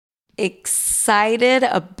excited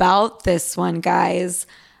about this one, guys.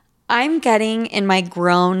 I'm getting in my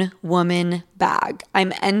grown woman bag.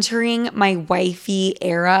 I'm entering my wifey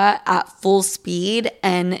era at full speed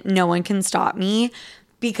and no one can stop me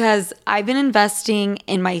because I've been investing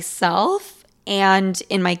in myself and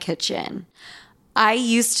in my kitchen. I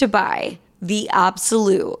used to buy the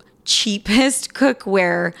absolute cheapest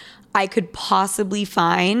cookware I could possibly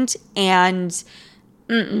find and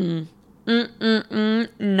not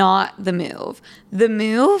the move. The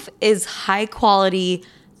move is high quality,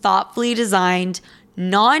 thoughtfully designed,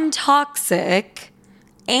 non-toxic,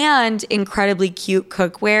 and incredibly cute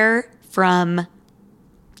cookware from,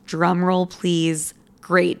 drumroll please,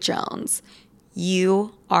 Great Jones.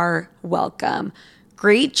 You are welcome.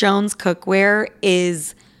 Great Jones cookware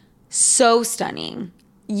is so stunning.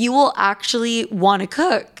 You will actually want to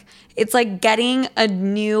cook. It's like getting a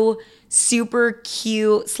new super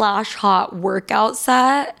cute / hot workout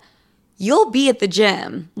set. You'll be at the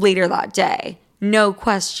gym later that day. No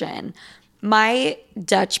question. My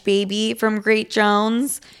Dutch baby from Great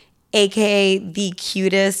Jones, aka the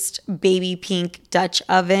cutest baby pink Dutch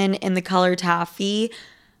oven in the color taffy,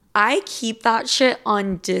 I keep that shit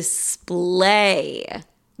on display.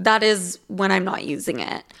 That is when I'm not using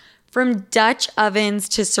it. From Dutch ovens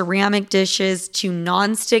to ceramic dishes to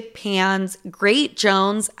nonstick pans, Great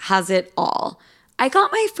Jones has it all. I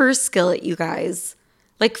got my first skillet, you guys.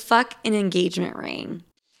 Like fuck an engagement ring.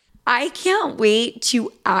 I can't wait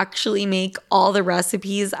to actually make all the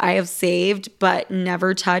recipes I have saved but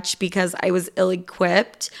never touched because I was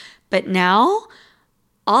ill-equipped. But now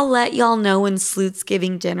I'll let y'all know when Sloots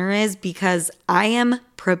giving dinner is because I am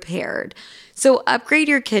prepared. So upgrade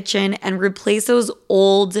your kitchen and replace those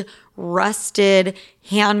old, rusted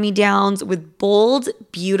hand-me-downs with bold,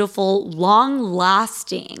 beautiful,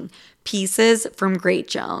 long-lasting pieces from Great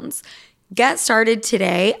Jones. Get started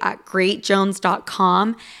today at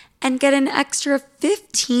greatjones.com and get an extra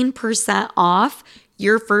 15% off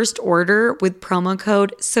your first order with promo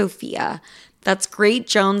code SOPHIA. That's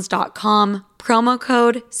greatjones.com, promo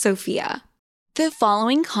code SOPHIA. The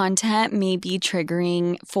following content may be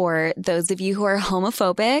triggering for those of you who are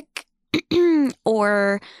homophobic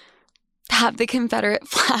or have the Confederate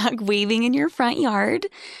flag waving in your front yard.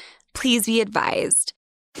 Please be advised.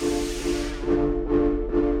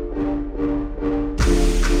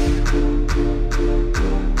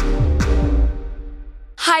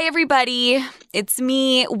 Hi, everybody. It's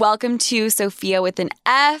me. Welcome to Sophia with an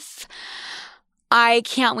F. I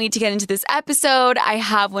can't wait to get into this episode. I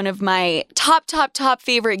have one of my top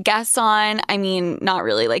favorite guests on. I mean, not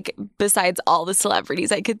really, like, besides all the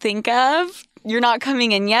celebrities I could think of. You're not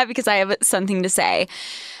coming in yet because I have something to say.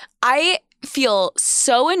 I feel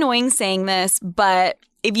so annoying saying this, but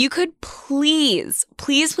if you could please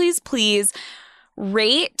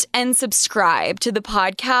rate and subscribe to the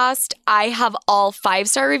podcast. I have all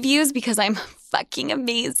 5-star reviews because I'm fucking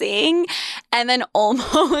amazing. And then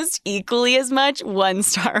almost equally as much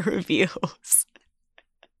 1-star reviews.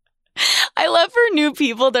 I love for new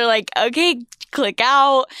people. They're like, okay, click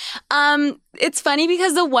out. It's funny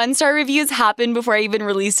because the 1-star reviews happened before I even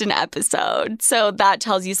released an episode. So that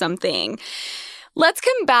tells you something. Let's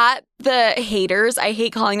combat the haters. I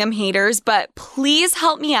hate calling them haters, but please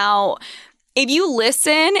help me out. If you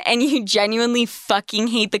listen and you genuinely fucking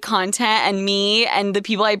hate the content and me and the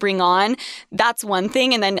people I bring on, that's one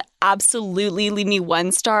thing. And then absolutely leave me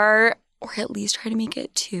 1 star or at least try to make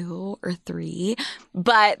it 2 or 3.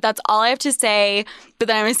 But that's all I have to say. But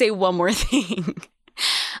then I'm going to say one more thing.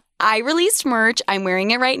 I released merch. I'm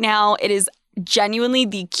wearing it right now. It is genuinely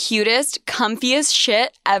the cutest, comfiest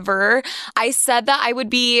shit ever. I said that I would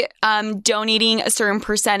be donating a certain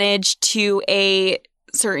percentage to a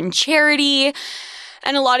certain charity.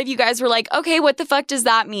 And a lot of you guys were like, okay, what the fuck does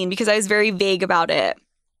that mean? Because I was very vague about it.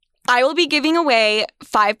 I will be giving away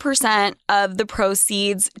 5% of the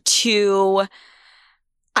proceeds to,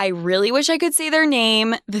 I really wish I could say their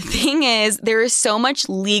name. The thing is, there is so much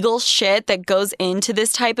legal shit that goes into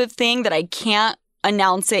this type of thing that I can't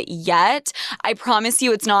announce it yet. I promise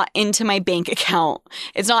you it's not into my bank account.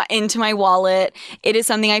 It's not into my wallet. It is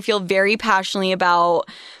something I feel very passionately about.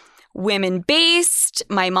 Women-based.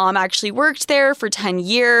 My mom actually worked there for 10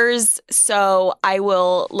 years, so I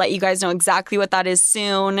will let you guys know exactly what that is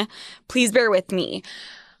soon. Please bear with me.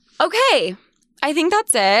 Okay, I think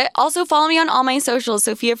that's it. Also, follow me on all my socials,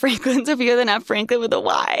 Sophia Franklin, Sophia with an F, Franklin with a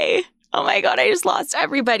Y. Oh my God, I just lost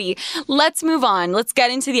everybody. Let's move on. Let's get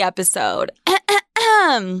into the episode.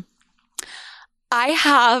 I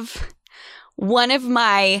have one of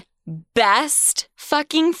my best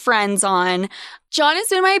fucking friends on. John has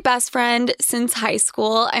been my best friend since high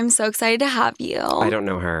school. I'm so excited to have you. I don't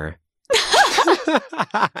know her.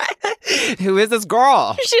 Who is this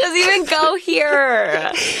girl? She doesn't even go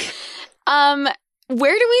here.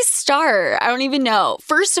 Where do we start? I don't even know.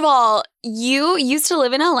 First of all, you used to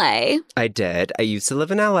live in LA. I did. I used to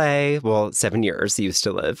live in LA. Well, 7 years I used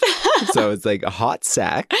to live. So it's like a hot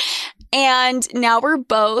sec. And now we're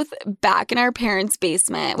both back in our parents'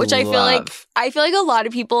 basement, which I feel like a lot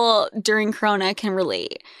of people during Corona can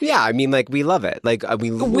relate. Yeah, I mean, like, we love it. Like,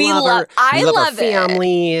 we love our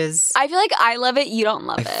families. I feel like I love it. You don't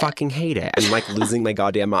love it. I fucking hate it. I'm like losing my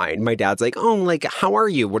goddamn mind. My dad's like, oh, like, how are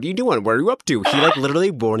you? What are you doing? What are you up to? He like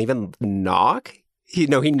literally won't even knock. He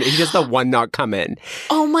does the one knock come in.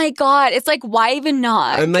 Oh my God. It's like, why even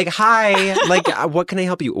knock? I'm like, hi. Like, what can I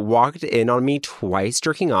help you? Walked in on me twice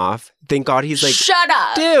jerking off. Thank God he's like, shut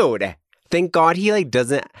up. Dude. Thank God he like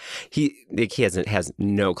doesn't, has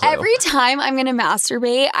no clue. Every time I'm going to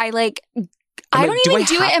masturbate, I don't even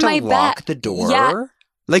do it in my bed. Lock the door? Yeah.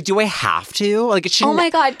 Like, do I have to? Like, it shouldn't. Oh my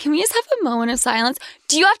God. Can we just have a moment of silence?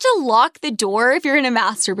 Do you have to lock the door if you're going to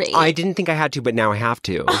masturbate? I didn't think I had to, but now I have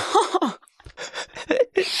to.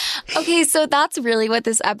 Okay, so that's really what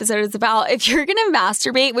this episode is about. If you're going to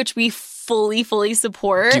masturbate, which we fully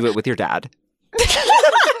support. Do it with your dad.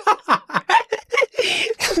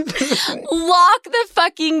 Lock the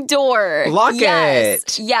fucking door. Lock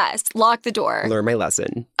it. Yes, lock the door. Learn my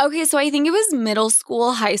lesson. Okay, so I think it was middle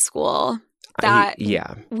school, high school that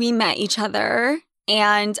we met each other.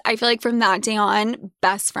 And I feel like from that day on,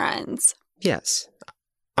 best friends. Yes.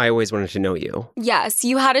 I always wanted to know you. Yes,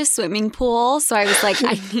 you had a swimming pool, so I was like,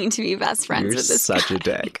 I need to be best friends with this guy. You're such a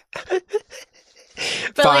dick.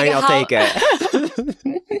 Fine, I'll take it.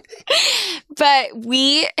 But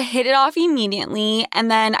we hit it off immediately, and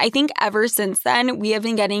then I think ever since then, we have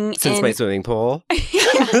been getting my swimming pool?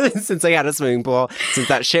 Since I had a swimming pool, since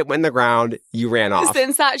that shit went in the ground, you ran off.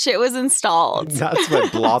 Since that shit was installed. That's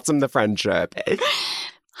what blossomed the friendship.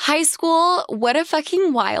 High school, what a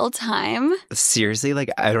fucking wild time. Seriously, like,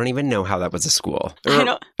 I don't even know how that was a school. I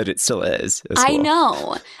know. But it still is. I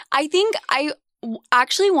know. I think I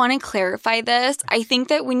actually want to clarify this. I think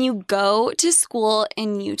that when you go to school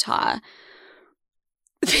in Utah,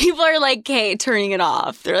 people are like, okay, turning it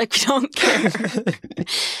off. They're like, we don't care.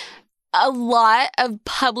 A lot of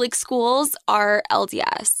public schools are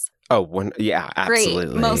LDS. Oh, yeah, absolutely.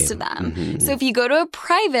 Great, most of them. Mm-hmm. So if you go to a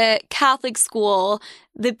private Catholic school,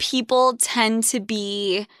 the people tend to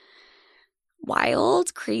be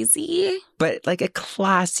wild, crazy. But like a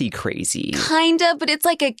classy crazy. Kind of, but it's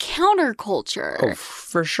like a counterculture. Oh,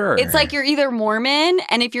 for sure. It's like you're either Mormon,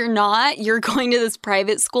 and if you're not, you're going to this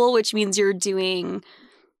private school, which means you're doing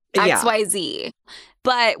XYZ.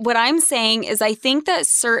 But what I'm saying is I think that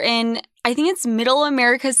I think it's middle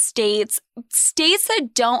America states that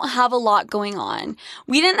don't have a lot going on.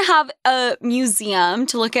 We didn't have a museum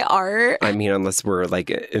to look at art. I mean, unless we're like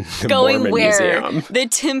in the going Mormon where? Museum. The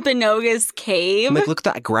Timpanogos Cave. I'm like, look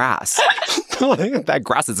at that grass. That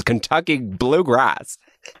grass is Kentucky bluegrass.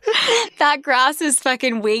 That grass is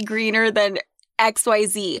fucking way greener than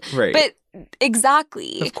XYZ. Right. But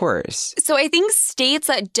exactly. Of course. So I think states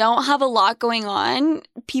that don't have a lot going on,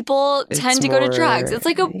 people tend to go to drugs. It's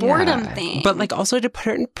like a boredom thing. But like also to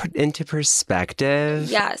put it into perspective.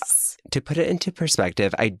 Yes. To put it into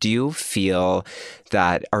perspective, I do feel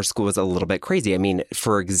that our school was a little bit crazy. I mean,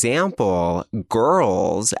 for example,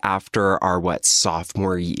 girls after our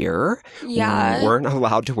sophomore year weren't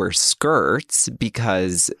allowed to wear skirts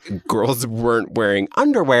because girls weren't wearing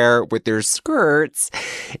underwear with their skirts.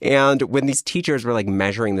 And when these teachers were like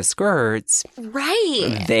measuring the skirts,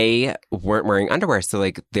 right, they weren't wearing underwear. So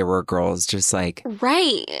like there were girls just like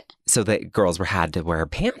right. So that girls had to wear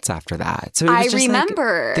pants after that. So I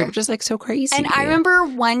remember. Like, they were just like so crazy. And I remember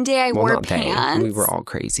one day I wore pants. We were all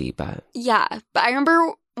crazy, but. Yeah. But I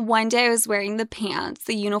remember one day I was wearing the pants,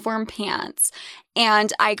 the uniform pants,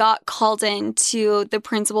 and I got called into the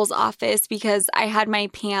principal's office because I had my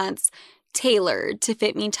pants tailored to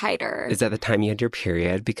fit me tighter. Is that the time you had your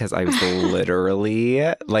period? Because I was literally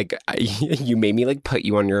like, you made me like put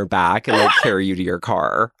you on your back and like carry you to your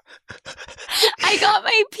car. I got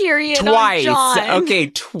my period twice. On John. Okay,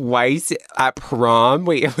 twice at prom.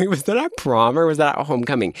 Wait, was that at prom or was that at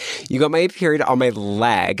homecoming? You got my period on my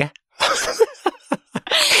leg. And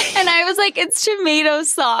I was like, it's tomato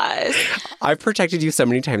sauce. I've protected you so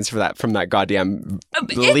many times from that goddamn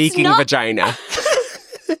leaking vagina.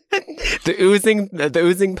 The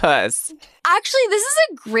oozing puss. Actually, this is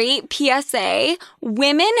a great PSA.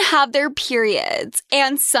 Women have their periods,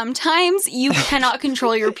 and sometimes you cannot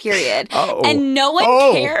control your period. And no one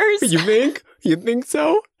cares. You think? You think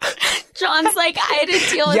so? John's like, I had to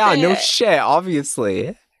deal with it. Yeah, no shit,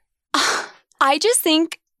 obviously. I just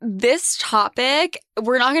think this topic,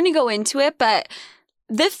 we're not going to go into it, but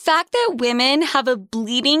the fact that women have a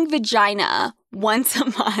bleeding vagina once a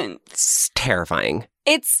month. It's terrifying.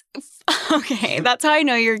 It's okay. That's how I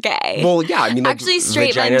know you're gay. Well, yeah. I mean, like, actually,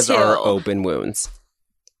 straight men vaginas too. are open wounds.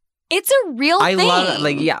 It's a real thing. I love it.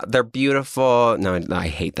 Like, yeah, they're beautiful. No, I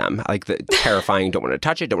hate them. Like, the terrifying. Don't want to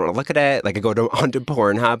touch it. Don't want to look at it. Like, I go onto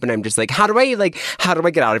Pornhub and I'm just like, how do I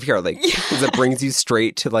get out of here? Like, because it brings you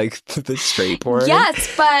straight to like the straight porn.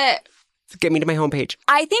 Yes, but get me to my homepage.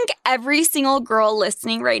 I think every single girl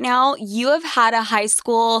listening right now, you have had a high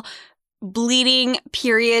school bleeding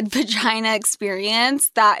period vagina experience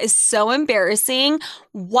that is so embarrassing.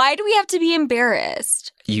 Why do we have to be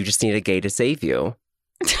embarrassed? You just need a gay to save you.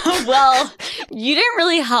 Well, you didn't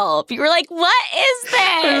really help. You were like, what is this?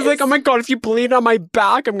 I was like, oh my God, if you bleed on my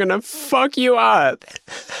back, I'm going to fuck you up.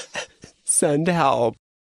 Send help.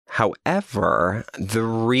 However, the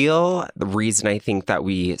real reason I think that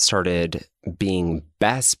we started being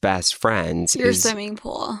best friends Your is... swimming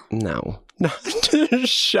pool. No.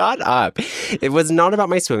 Shut up. It was not about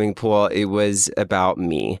my swimming pool. It was about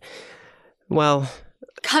me. Well...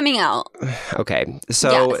 Coming out. Okay.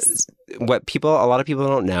 So... Yes. What a lot of people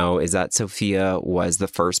don't know is that Sophia was the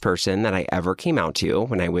first person that I ever came out to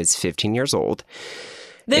when I was 15 years old.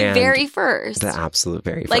 The very first. The absolute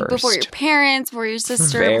very first. Like before your parents, before your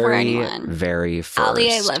sister, before anyone. Very first.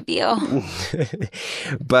 Ali, I love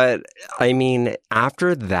you. But, I mean,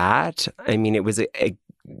 after that, I mean, it was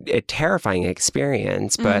a terrifying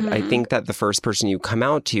experience, but I think that the first person you come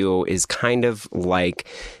out to is kind of like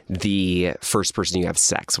the first person you have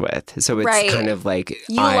sex with. So it's kind of like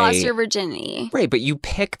you lost your virginity. Right, but you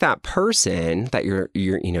pick that person that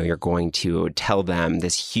you're going to tell them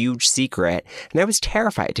this huge secret, and I was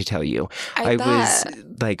terrified to tell you. I was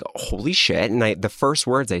like, holy shit, and the first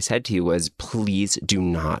words I said to you was, please do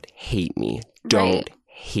not hate me. Don't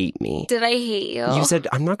hate me. Did I hate you? You said,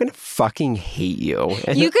 I'm not going to fucking hate you.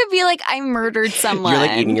 And you could be like, I murdered someone. You're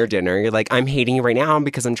like eating your dinner. You're like, I'm hating you right now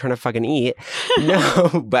because I'm trying to fucking eat.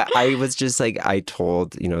 No, but I was just like, I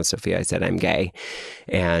told, Sophia, I said, I'm gay.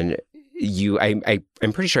 And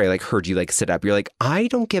I'm pretty sure I like heard you like sit up. You're like, I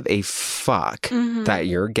don't give a fuck that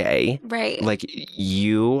you're gay. Right. Like,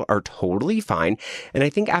 you are totally fine. And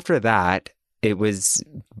I think after that, it was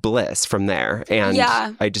bliss from there. And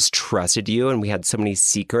I just trusted you. And we had so many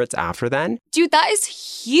secrets after then. Dude, that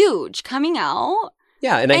is huge coming out.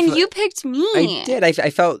 Yeah. And you picked me. I did.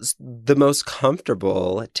 I felt the most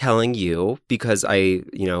comfortable telling you because I,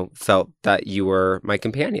 felt that you were my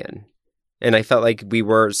companion. And I felt like we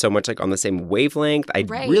were so much like on the same wavelength. I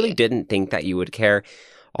really didn't think that you would care.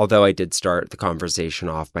 Although I did start the conversation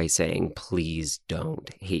off by saying, please don't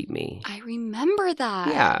hate me. I remember that.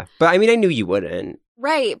 Yeah. But I mean, I knew you wouldn't.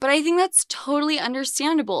 Right. But I think that's totally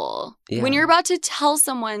understandable. Yeah. When you're about to tell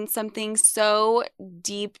someone something so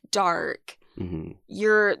deep, dark,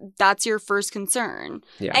 that's your first concern.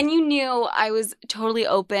 Yeah. And you knew I was totally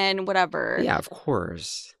open, whatever. Yeah, of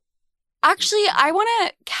course. Actually, I want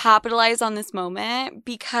to capitalize on this moment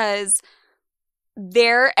because...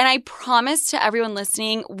 and I promise to everyone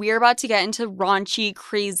listening, we're about to get into raunchy,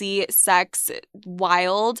 crazy, sex,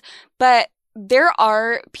 wild, but there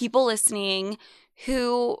are people listening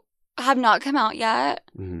who have not come out yet,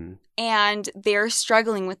 and they're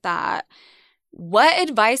struggling with that. What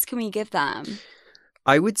advice can we give them?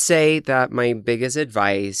 I would say that my biggest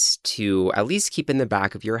advice to at least keep in the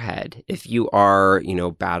back of your head, if you are,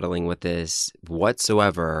 battling with this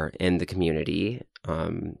whatsoever in the community,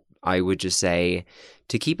 I would just say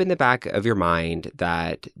to keep in the back of your mind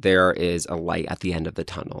that there is a light at the end of the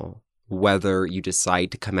tunnel. Whether you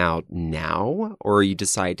decide to come out now or you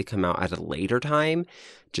decide to come out at a later time,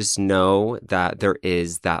 just know that there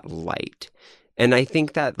is that light. And I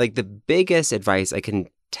think that like the biggest advice I can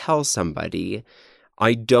tell somebody,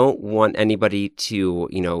 I don't want anybody to,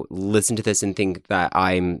 listen to this and think that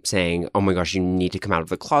I'm saying, oh my gosh, you need to come out of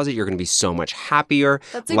the closet. You're going to be so much happier.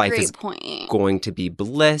 That's a Life great is point. Going to be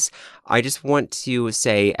bliss. I just want to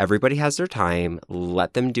say everybody has their time.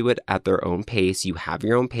 Let them do it at their own pace. You have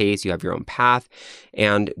your own pace. You have your own path.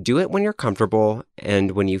 And do it when you're comfortable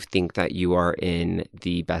and when you think that you are in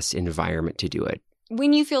the best environment to do it.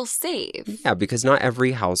 When you feel safe. Yeah, because not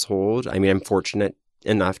every household, I mean, I'm fortunate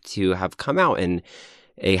enough to have come out in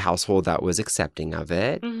a household that was accepting of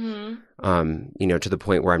it, to the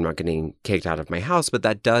point where I'm not getting kicked out of my house. But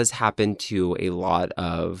that does happen to a lot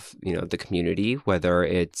of, the community, whether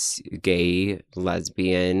it's gay,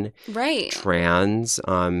 lesbian, trans,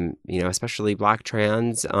 especially Black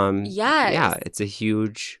trans. Yeah, it's a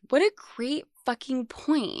huge... What a great fucking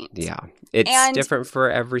point. Yeah. It's different for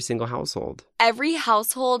every single household. Every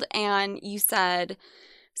household, and you said...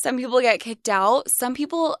 Some people get kicked out. Some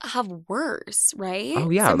people have worse, right? Oh,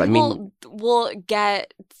 yeah. Some people will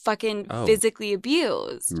get fucking physically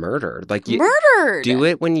abused. Murdered. Murdered! Do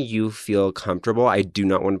it when you feel comfortable. I do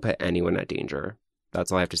not want to put anyone at danger.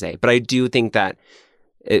 That's all I have to say. But I do think that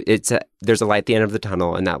there's a light at the end of the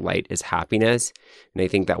tunnel, and that light is happiness. And I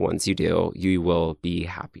think that once you do, you will be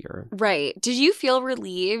happier. Right. Did you feel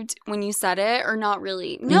relieved when you said it or not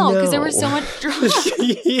really? No, because there was so much drama.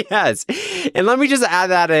 Yes. And let me just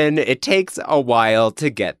add that in. It takes a while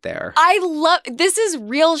to get there. This is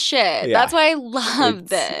real shit. Yeah. That's why I love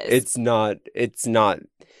this. It's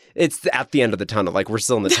at the end of the tunnel. Like, we're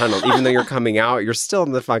still in the tunnel. Even though you're coming out, you're still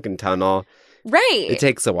in the fucking tunnel. Right. It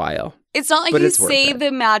takes a while. It's not like you say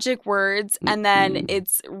the magic words and then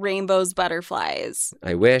it's rainbows, butterflies.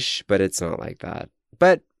 I wish, but it's not like that.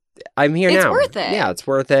 But I'm here now. It's worth it. Yeah, it's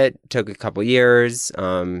worth it. Took a couple years.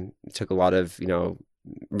 Took a lot of,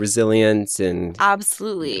 resilience and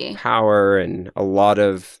absolutely power and a lot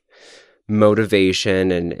of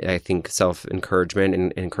motivation and I think self-encouragement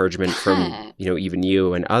and encouragement from, even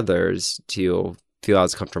you and others to feel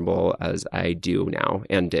as comfortable as I do now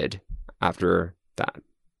and did after that.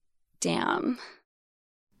 Damn.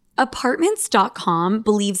 Apartments.com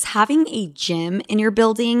believes having a gym in your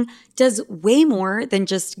building does way more than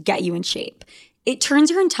just get you in shape. It turns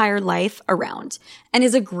your entire life around and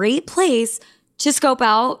is a great place to scope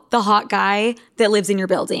out the hot guy that lives in your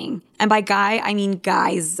building. And by guy, I mean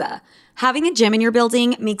guys. Having a gym in your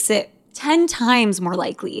building makes it 10 times more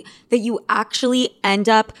likely that you actually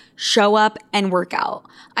show up and work out.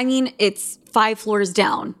 I mean, it's 5 floors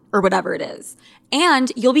down or whatever it is.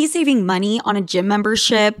 And you'll be saving money on a gym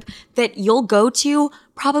membership that you'll go to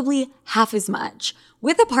probably half as much.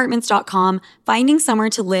 With Apartments.com, finding somewhere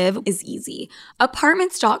to live is easy.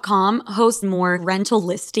 Apartments.com hosts more rental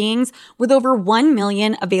listings with over 1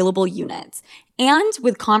 million available units. And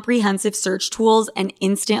with comprehensive search tools and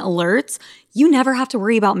instant alerts, you never have to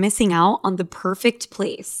worry about missing out on the perfect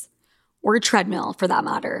place. Or a treadmill, for that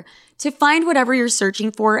matter. To find whatever you're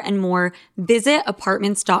searching for and more, visit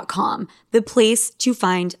Apartments.com, the place to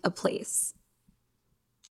find a place.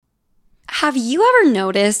 Have you ever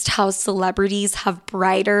noticed how celebrities have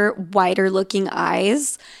brighter, whiter-looking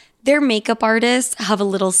eyes? Their makeup artists have a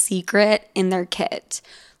little secret in their kit.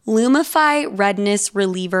 Lumify Redness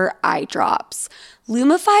Reliever Eye Drops.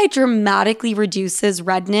 Lumify dramatically reduces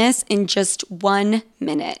redness in just 1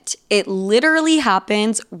 minute. It literally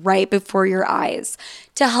happens right before your eyes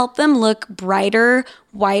to help them look brighter,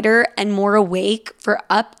 whiter, and more awake for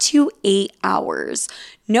up to 8 hours.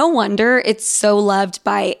 No wonder it's so loved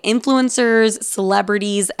by influencers,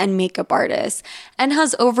 celebrities, and makeup artists, and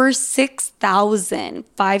has over 6,000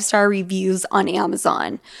 5-star reviews on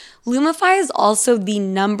Amazon. Lumify is also the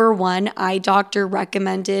 #1 eye doctor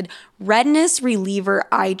recommended redness reliever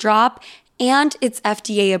eye drop, and it's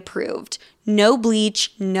FDA approved. No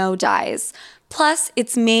bleach, no dyes. Plus,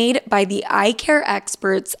 it's made by the eye care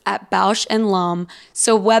experts at Bausch & Lomb,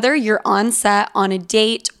 so whether you're on set on a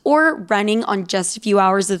date or running on just a few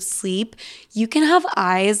hours of sleep, you can have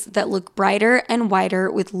eyes that look brighter and whiter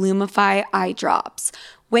with Lumify eye drops.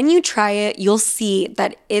 When you try it, you'll see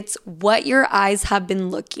that it's what your eyes have been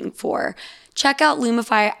looking for. Check out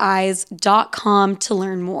LumifyEyes.com to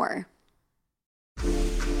learn more.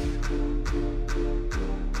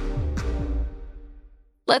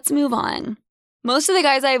 Let's move on. Most of the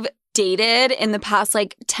guys I've dated in the past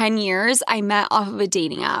 10 years, I met off of a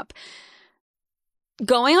dating app.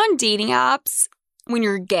 Going on dating apps when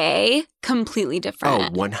you're gay, completely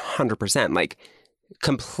different. Oh, 100%.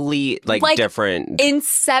 Complete, different. In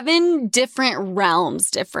 7 different realms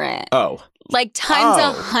different. Oh. Times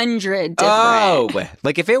 100 different. Oh.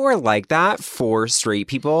 If it were like that for straight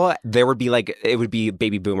people, there would be it would be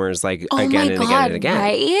baby boomers again and again and again.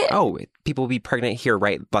 Right? Oh, people would be pregnant here,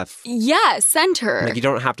 right? Yeah, center. You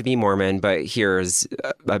don't have to be Mormon, but here's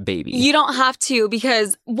a baby. You don't have to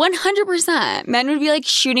because 100% men would be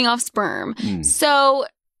shooting off sperm. So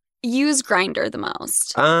use Grindr the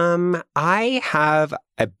most. I have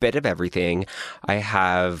a bit of everything. I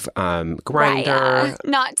have Grindr. Raya.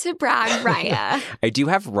 Not to brag, Raya. I do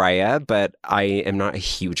have Raya, but I am not a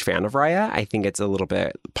huge fan of Raya. I think it's a little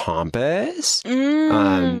bit pompous.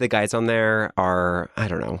 The guys on there are, I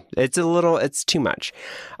don't know. It's too much.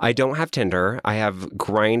 I don't have Tinder. I have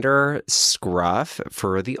Grindr Scruff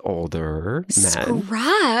for the older men.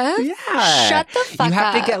 Scruff? Yeah. Shut the fuck up. You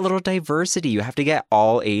have to get a little diversity. You have to get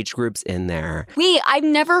all age groups in there. Wait, I've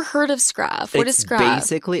never heard of Scruff. What is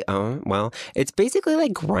Scruff? It's basically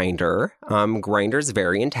like Grindr. Grindr's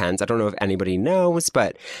very intense. I don't know if anybody knows,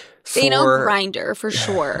 but They know Grindr for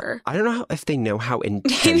sure. I don't know if they know how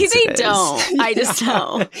intense Maybe they it is. don't. I just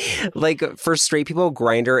know. Like for straight people,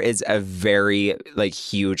 Grindr is a very like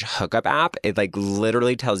huge hookup app. It like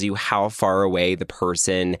literally tells you how far away the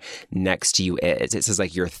person next to you is. It says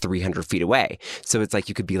like you're 300 feet away. So it's like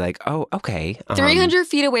you could be like, oh, okay. 300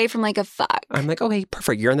 feet away from like a fuck. I'm like, okay,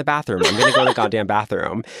 perfect. You're in the bathroom. I'm going to go in the goddamn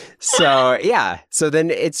bathroom. So yeah. So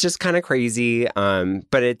then it's just kind of crazy.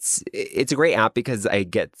 But it's a great app because I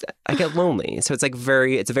get lonely. So it's like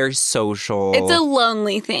it's a very social. It's a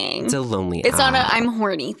lonely thing. It's a lonely It's app. not a I'm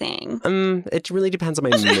horny thing. It really depends on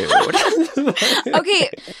my mood. Okay.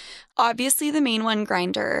 Obviously, the main one,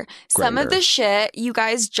 Grindr. Some of the shit you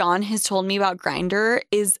guys, John has told me about Grindr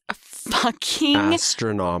is fucking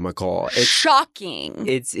astronomical. It's shocking.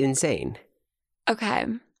 It's insane. Okay.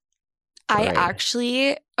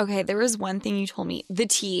 There was one thing you told me. The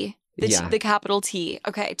T. The capital T.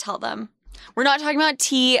 Okay, tell them. We're not talking about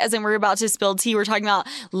tea as in we're about to spill tea. We're talking about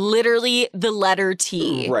literally the letter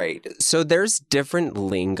T. Right. So there's different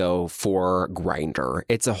lingo for Grindr.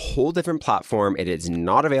 It's a whole different platform. It is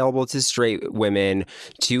not available to straight women,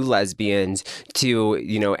 to lesbians, to,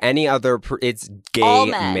 any other, it's gay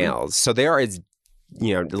males. So there is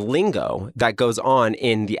lingo that goes on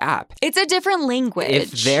in the app. It's a different language.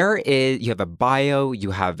 If you have a bio,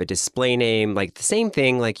 you have a display name, like the same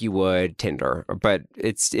thing like you would Tinder, but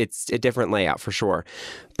it's a different layout for sure.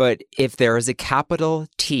 But if there is a capital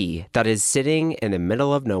T that is sitting in the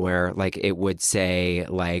middle of nowhere, like it would say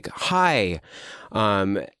like, hi, how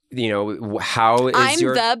is I'm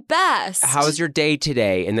the best. How is your day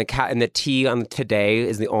today? And the T on the today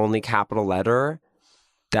is the only capital letter.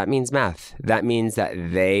 That means meth. That means that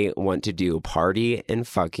they want to do party and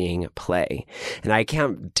fucking play. And I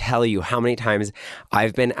can't tell you how many times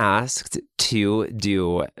I've been asked to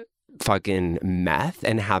do fucking meth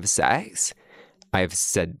and have sex. I've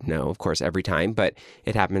said no, of course, every time, but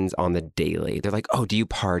it happens on the daily. They're like, oh, do you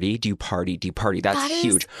party? Do you party? Do you party? That's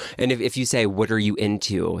huge. And if you say, what are you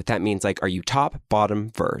into? That means like, are you top,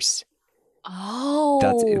 bottom, verse? Oh.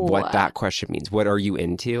 That's what that question means. What are you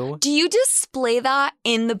into? Do you display that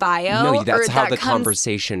in the bio? No, that's how the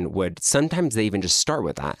conversation would. Sometimes they even just start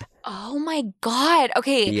with that. Oh my God.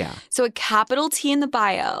 Okay. Yeah. So a capital T in the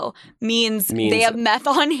bio means they have meth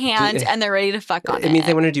on hand and they're ready to fuck on it. It means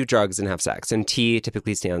they want to do drugs and have sex. And T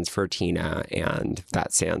typically stands for Tina, and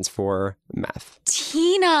that stands for meth.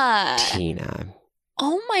 Tina.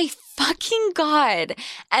 Oh my fucking God.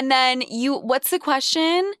 And then what's the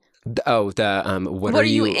question? What are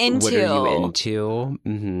you into? What are you into?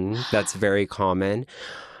 Mm-hmm. That's very common.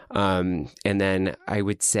 And then I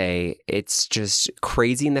would say it's just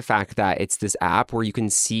crazy in the fact that it's this app where you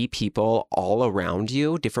can see people all around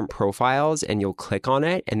you, different profiles, and you'll click on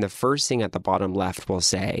it. And the first thing at the bottom left will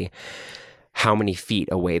say how many feet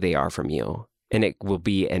away they are from you. And it will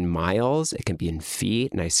be in miles. It can be in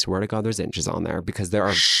feet. And I swear to God, there's inches on there because there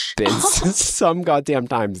have been some goddamn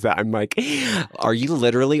times that I'm like, are you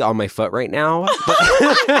literally on my foot right now?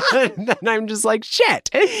 And I'm just like, shit.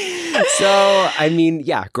 So, I mean,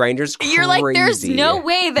 yeah, Grindr's crazy. You're like, there's no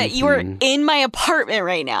way that you are in my apartment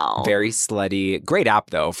right now. Very slutty. Great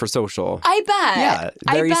app, though, for social. I bet. Yeah,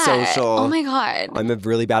 very social. Oh, my God. I'm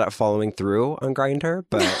really bad at following through on Grindr,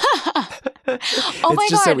 but... Oh my it's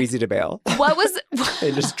just God. so easy to bail. What was...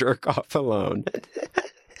 and just jerk off alone.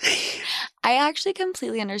 I actually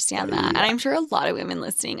completely understand that. And I'm sure a lot of women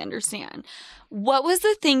listening understand. What was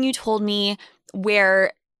the thing you told me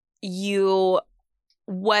where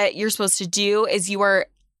what you're supposed to do is you are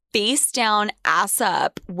face down, ass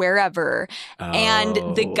up, wherever. And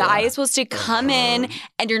the guy is supposed to come in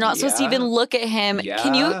and you're not supposed to even look at him.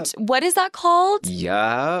 Yep. What is that called?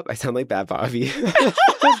 Yup. I sound like Bad Bobby.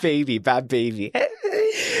 Bad baby.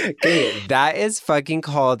 Okay, that is fucking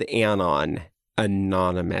called Anon.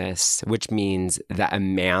 Anonymous, which means that a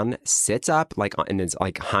man sits up like on his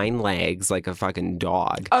like hind legs like a fucking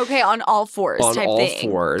dog. Okay, on all fours on type all thing.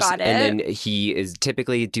 Fours. Got it. And then he is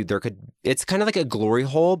typically, it's kind of like a glory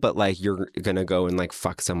hole, but like you're gonna go and like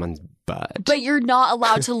fuck someone's butt. But you're not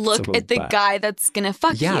allowed to look at the guy that's gonna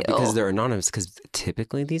fuck you. Yeah, because they're anonymous, because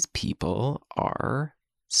typically these people are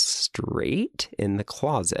straight in the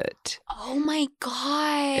closet. Oh my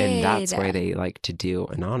God. And that's why they like to do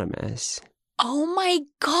anonymous. Oh my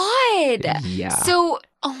God. Yeah. So,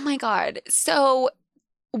 oh my God. So,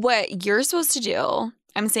 what you're supposed to do,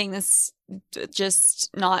 I'm saying this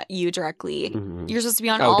just not you directly. Mm-hmm. You're supposed to be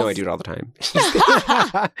on all... Oh, no, I do it all the time.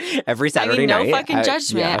 Every Saturday night. No fucking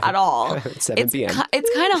judgment at all. 7 p.m.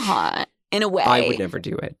 It's kind of hot. in a way. I would never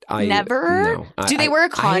do it. Never? No. Do they wear a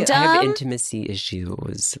condom? I have intimacy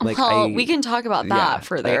issues. Like, we can talk about that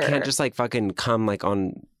further. I can't just like fucking come like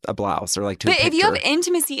on a blouse or like to But a picture. if you have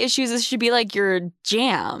intimacy issues, this should be like your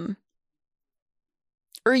jam.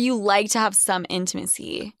 Or you like to have some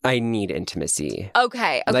intimacy. I need intimacy.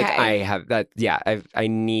 Okay. Like I have that. Yeah, I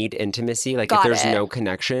need intimacy. Like if there's no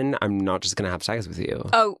connection, I'm not just gonna have sex with you.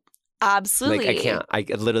 Oh, absolutely. Like I can't. I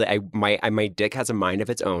literally. My dick has a mind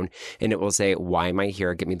of its own, and it will say, "Why am I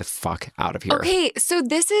here? Get me the fuck out of here." Okay, so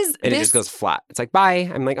this is. And it just goes flat. It's like, bye.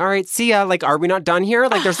 I'm like, all right, see ya. Like, are we not done here?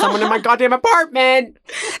 Like, there's someone in my goddamn apartment.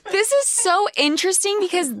 This is so interesting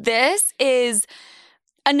because this is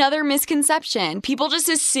another misconception. People just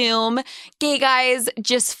assume gay guys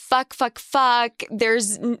just fuck.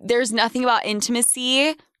 There's nothing about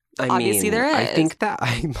intimacy. Obviously there is. I think that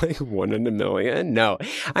I'm like 1 in a million. No,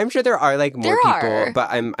 I'm sure there are like more people,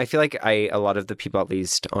 but I feel like a lot of the people, at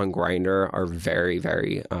least on Grindr, are very,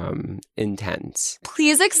 very intense.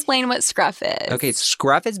 Please explain what scruff is. Okay,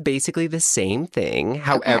 scruff is basically the same thing.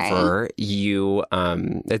 However,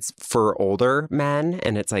 it's for older men,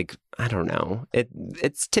 and it's like, I don't know.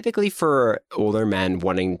 It's typically for older men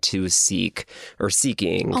wanting to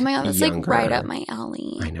seeking. Oh my God, that's younger. like right up my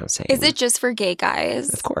alley. I know, same. Is it just for gay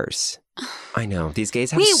guys? Of course. I know. These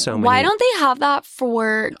gays have so many. Why don't they have that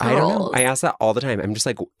for girls? I don't know. I ask that all the time. I'm just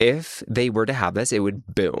like, if they were to have this, it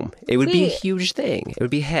would boom. It would be a huge thing. It would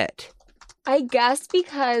be a hit. I guess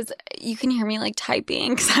because you can hear me like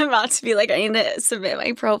typing because I'm about to be like, I need to submit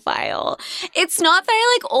my profile. It's not that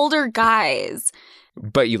I like older guys.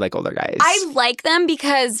 But you like older guys. I like them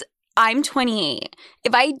because I'm 28.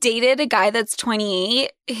 If I dated a guy that's 28,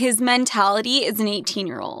 his mentality is an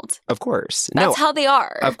 18-year-old. Of course. That's how they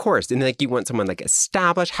are. Of course. And like you want someone like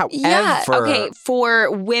established. However. Yeah. Okay. For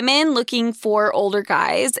women looking for older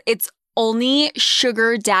guys, it's only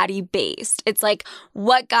sugar daddy based. It's like,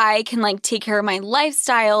 what guy can like take care of my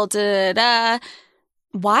lifestyle?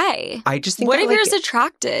 Why? I just think what if you're just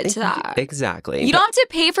attracted to that? Exactly. You don't have to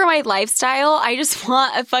pay for my lifestyle. I just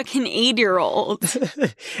want a fucking 8-year-old.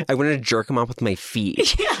 I want to jerk him off with my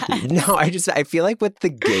feet. Yes. No, I feel like with the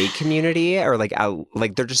gay community or like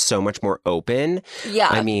they're just so much more open. Yeah.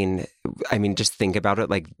 I mean, just think about it.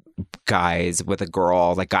 Like guys with a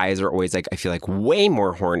girl, like guys are always like, I feel like way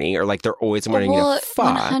more horny, or like they're always wanting to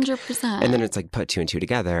fuck. 100%. And then it's like put 2 and 2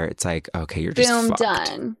 together. It's like, okay, you're just fucked.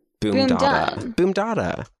 Done. Boom dada. Boom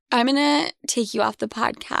dada. I'm going to take you off the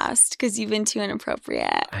podcast because you've been too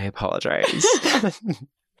inappropriate. I apologize.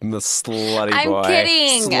 I'm a slutty boy. I'm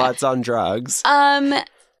kidding. Sluts on drugs. Can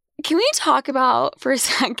we talk about for a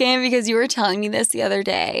second, because you were telling me this the other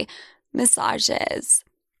day, massages.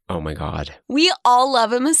 Oh my God. We all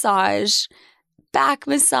love a massage. Back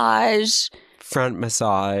massage. Front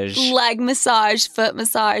massage. Leg massage. Foot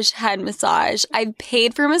massage. Head massage. I've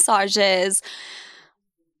paid for massages.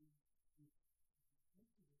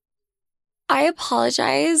 I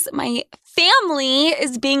apologize. My family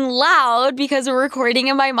is being loud because we're recording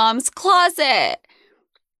in my mom's closet.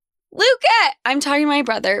 Luca! I'm talking to my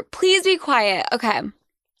brother. Please be quiet. Okay.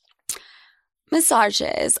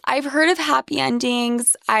 Massages. I've heard of happy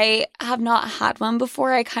endings. I have not had one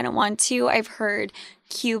before. I kind of want to. I've heard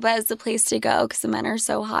Cuba is the place to go because the men are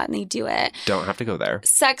so hot and they do it. Don't have to go there.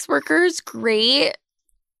 Sex workers, great.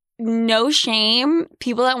 No shame.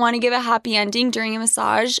 People that want to give a happy ending during a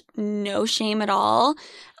massage, no shame at all.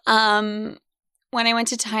 When I went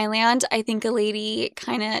to Thailand, I think a lady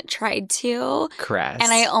kind of tried to. Correct.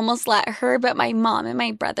 And I almost let her, but my mom and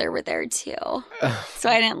my brother were there too. So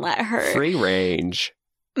I didn't let her. Free range.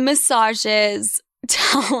 Massages.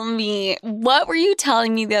 Tell me, what were you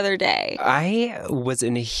telling me the other day? I was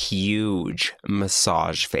in a huge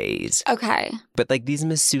massage phase. Okay. But like these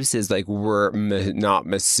masseuses were not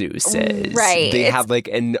masseuses. Right. They have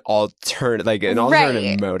an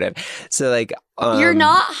alternative motive. So you're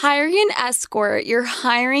not hiring an escort. You're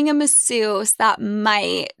hiring a masseuse that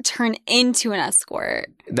might turn into an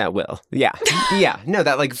escort. That will. Yeah. Yeah. No,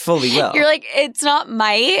 that fully will. You're it's not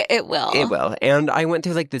might, it will. It will. And I went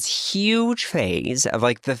through this huge phase of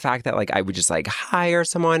the fact that I would just hire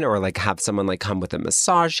someone or have someone come with a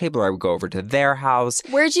massage table, or I would go over to their house.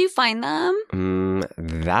 Where'd you find them?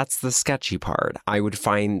 That's the sketchy part. I would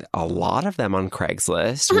find a lot of them on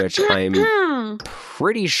Craigslist, which I'm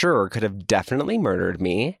pretty sure could have definitely murdered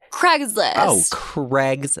me. Craigslist. Oh,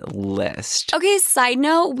 Craigslist. Okay, side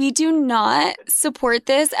note, we do not support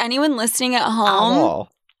this. Anyone listening at home, at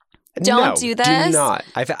all. Don't do this. Do not.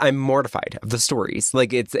 I'm mortified of the stories.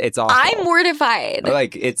 It's awful. I'm mortified.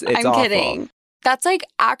 It's I'm awful. Kidding. That's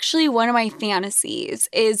actually one of my fantasies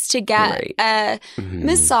is to get a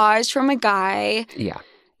massage from a guy. Yeah.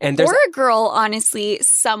 And or a girl, honestly,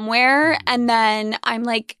 somewhere. And then I'm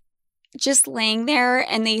like just laying there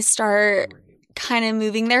and they start kind of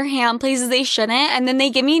moving their hand places they shouldn't. And then they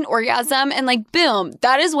give me an orgasm and like, boom,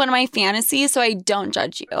 that is one of my fantasies. So I don't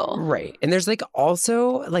judge you. Right. And there's like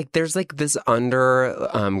also like there's like this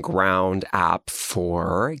underground app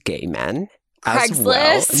for gay men.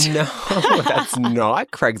 Craigslist? Well. No, that's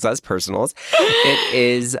not Craigslist Personals. It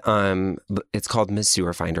is, it's called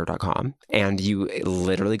MasseurFinder.com. And you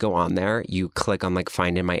literally go on there, you click on like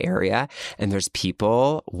find in my area, and there's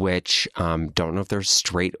people which don't know if they're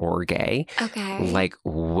straight or gay. Okay. Like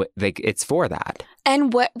it's for that.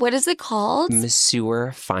 And what is it called?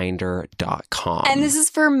 MasseurFinder.com. And this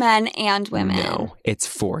is for men and women? No, it's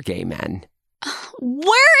for gay men.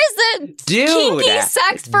 Where is it? Dude, kinky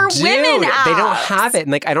sex for women apps? They don't have it.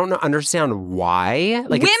 And like, I don't understand why.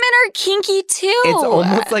 Like, women are kinky too. It's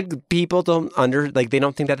almost like people don't they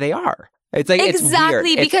don't think that they are. It's like,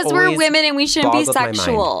 exactly, it's weird. because we're women and we shouldn't be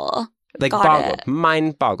sexual. Like, boggled.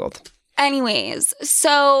 Mind boggled. Anyways,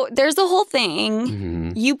 so there's a whole thing.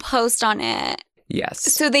 Mm-hmm. You post on it. Yes.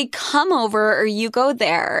 So they come over or you go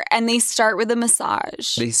there and they start with a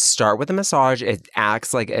massage. They start with a massage. It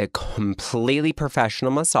acts like a completely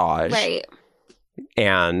professional massage. Right.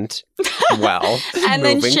 And, well, and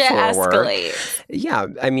then shit escalates. Yeah.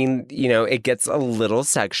 I mean, it gets a little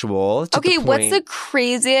sexual. Okay, what's the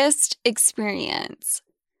craziest experience?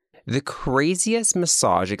 The craziest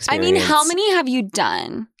massage experience. I mean, how many have you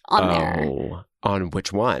done on there? On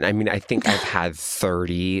which one? I mean, I think I've had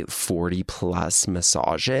 30, 40 plus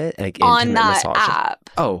massages. Like on that massages. app?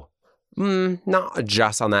 Oh, not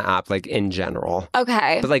just on that app, like in general.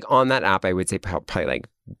 Okay. But like on that app, I would say probably like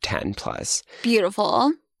 10 plus.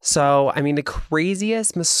 Beautiful. So, I mean, the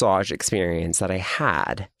craziest massage experience that I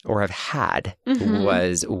had or have had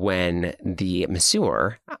was when the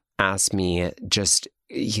masseur asked me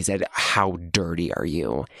he said, "How dirty are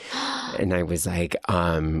you?" And I was like,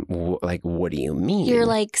 what do you mean? You're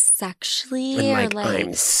like sexually? I'm like,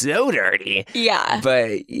 I'm so dirty. Yeah. But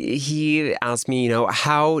he asked me,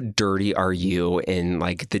 how dirty are you in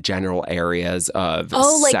like the general areas of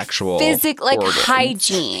sexual like organs?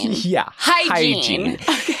 hygiene. Yeah. Hygiene.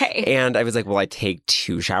 Okay. And I was like, well, I take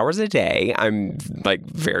 2 showers a day. I'm like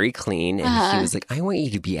very clean. And he was like, I want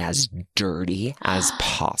you to be as dirty as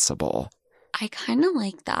possible. I kind of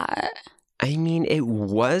like that. I mean, it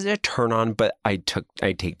was a turn on, but I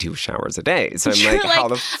take 2 showers a day. So I'm You're like, how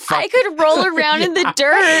the fuck? I could roll around in the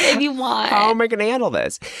dirt if you want. How am I going to handle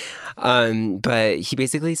this? But he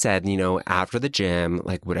basically said, after the gym,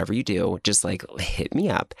 like whatever you do, just like hit me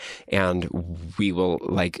up and we will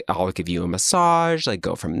I'll give you a massage, like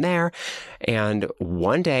go from there. And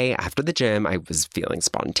one day after the gym, I was feeling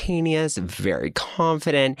spontaneous, very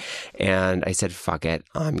confident. And I said, fuck it,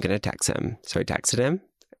 I'm going to text him. So I texted him.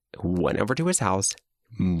 Went over to his house,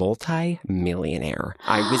 multi-millionaire.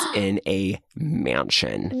 I was in a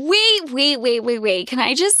mansion. Wait. Can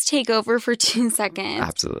I just take over for 2 seconds?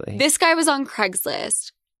 Absolutely. This guy was on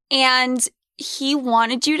Craigslist and he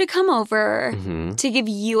wanted you to come over to give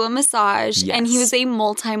you a massage. Yes. And he was a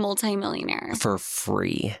multi-millionaire. For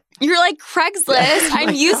free. You're like, Craigslist.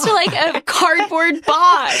 I'm used to like a cardboard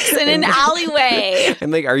box in an alleyway.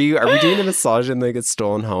 And like, are we doing a massage in like a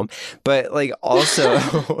stolen home? But like, also,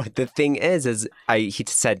 the thing is he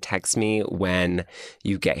said, text me when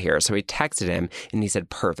you get here. So I texted him and he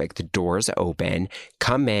said, perfect. The door's open.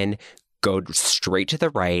 Come in, go straight to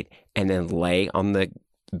the right, and then lay on the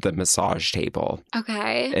massage table.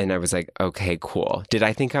 Okay. And I was like, okay, cool. Did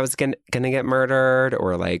I think I was gonna get murdered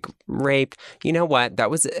or like raped? You know what? That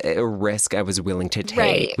was a risk I was willing to take.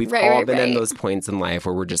 Right, We've all been in those points in life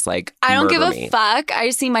where we're just like, I don't give a fuck. I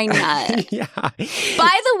just see my nut. Yeah. By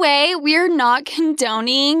the way, we're not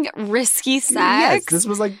condoning risky sex. Yes, this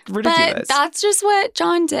was like ridiculous. But that's just what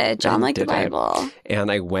John did. John liked the Bible. And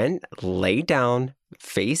I went, laid down,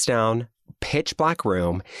 face down, pitch black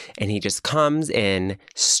room, and he just comes in,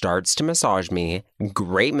 starts to massage me.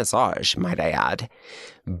 Great massage, might I add.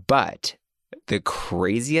 But the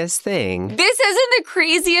craziest thing... This isn't the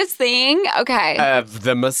craziest thing? Okay. Of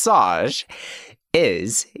the massage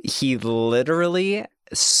is he literally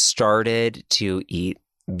started to eat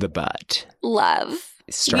the butt. Love.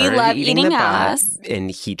 We love eating ass. And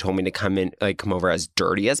he told me to come over as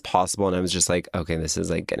dirty as possible. And I was just like, okay, this is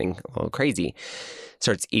like getting a little crazy.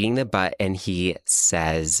 Starts eating the butt and he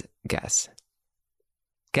says, guess.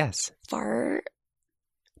 Fart.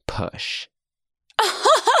 Push.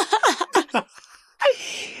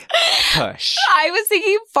 Push. I was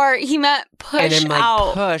thinking fart. He meant push and I'm like,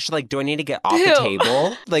 out. Push. Like, do I need to get off the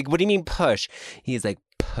table? Like, what do you mean push? He's like,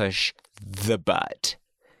 push the butt.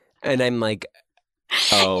 And I'm like,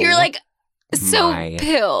 Oh, you're like, so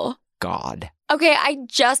pill. God. Okay, I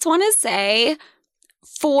just want to say,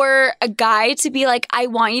 for a guy to be like, I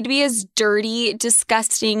want you to be as dirty,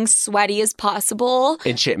 disgusting, sweaty as possible.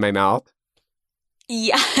 And shit in my mouth?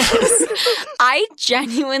 Yes. I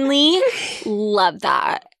genuinely love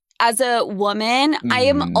that. As a woman, I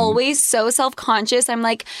am always so self-conscious. I'm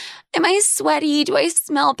like, am I sweaty? Do I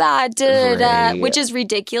smell bad? Right. Which is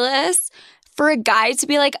ridiculous. For a guy to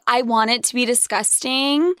be like, I want it to be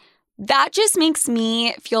disgusting, that just makes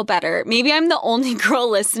me feel better. Maybe I'm the only girl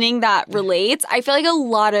listening that relates. I feel like a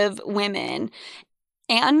lot of women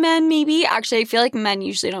and men maybe. Actually, I feel like men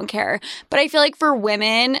usually don't care. But I feel like for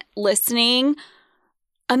women listening,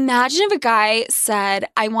 imagine if a guy said,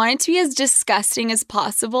 I want it to be as disgusting as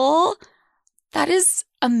possible. That is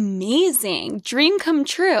amazing. Dream come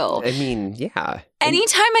true. I mean, yeah.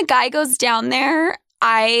 Anytime a guy goes down there,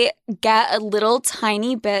 I get a little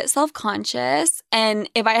tiny bit self-conscious. And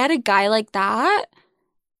if I had a guy like that,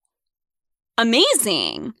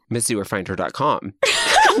 amazing. MissYouWereFinder.com.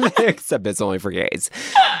 Except it's only for gays.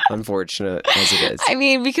 Unfortunate as it is. I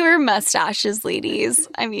mean, we can wear mustaches, ladies.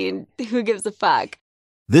 I mean, who gives a fuck?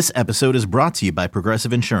 This episode is brought to you by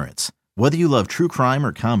Progressive Insurance. Whether you love true crime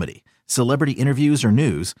or comedy, celebrity interviews or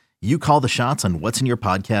news, you call the shots on what's in your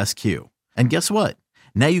podcast queue. And guess what?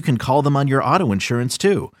 Now you can call them on your auto insurance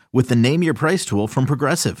too with the Name Your Price tool from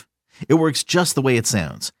Progressive. It works just the way it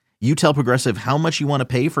sounds. You tell Progressive how much you want to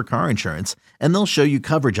pay for car insurance, and they'll show you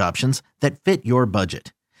coverage options that fit your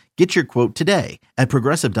budget. Get your quote today at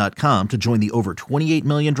Progressive.com to join the over 28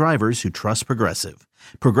 million drivers who trust Progressive.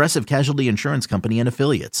 Progressive Casualty Insurance Company and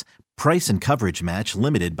Affiliates. Price and coverage match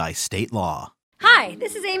limited by state law. Hi,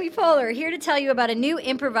 this is Amy Poehler, here to tell you about a new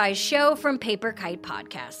improvised show from Paper Kite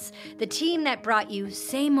Podcasts, the team that brought you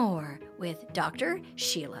Say More with Dr.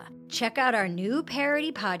 Sheila. Check out our new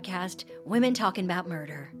parody podcast, Women Talking About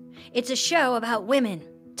Murder. It's a show about women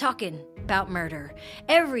talking about murder.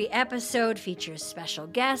 Every episode features special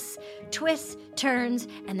guests, twists, turns,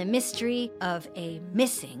 and the mystery of a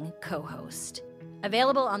missing co-host.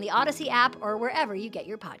 Available on the Odyssey app or wherever you get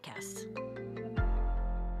your podcasts.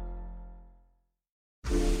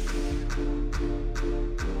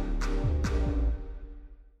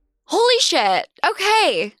 Holy shit.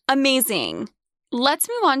 Okay. Amazing. Let's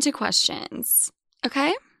move on to questions.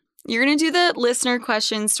 Okay? You're going to do the listener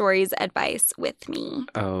question stories advice with me.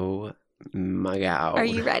 Oh my God. Are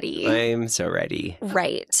you ready? I'm so ready.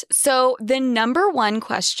 Right. So the number one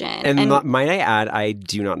question. And might I add, I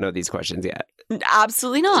do not know these questions yet.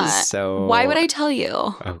 Absolutely not. So why would I tell you?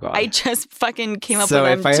 Oh God. I just fucking came up so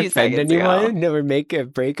with them 2 seconds ago. So if I offend anyone, never make a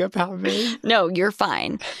breakup happen? No, you're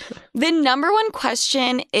fine. The number one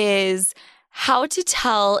question is how to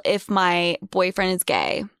tell if my boyfriend is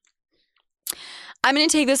gay. I'm going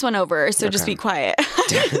to take this one over, so just be quiet.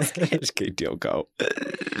 Okay, deal, go.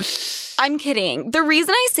 I'm kidding. The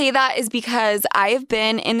reason I say that is because I have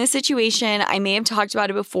been in this situation. I may have talked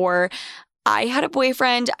about it before. I had a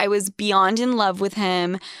boyfriend. I was beyond in love with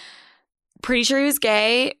him. Pretty sure he was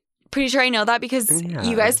gay. Pretty sure I know that because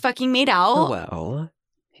you guys fucking made out. Oh, well,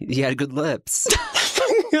 he had good lips.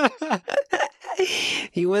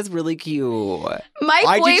 He was really cute.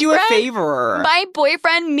 I did you a favor. My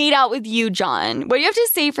boyfriend made out with you, John. What do you have to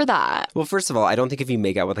say for that? Well, first of all, I don't think if you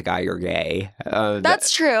make out with a guy, you're gay.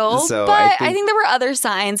 That's true. So but I think there were other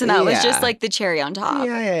signs, and that was just like the cherry on top.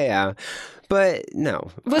 Yeah. But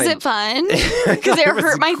no. Was it fun? Because it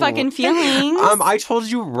hurt my fucking feelings. I told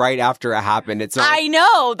you right after it happened. It's not... I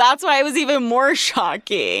know. That's why it was even more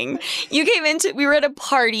shocking. You came into, we were at a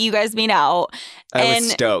party, you guys made out. I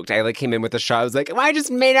was stoked. I came in with a shot. I was like, I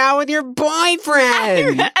just made out with your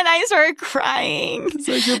boyfriend. And I started crying. It's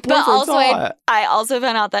like your but also, I also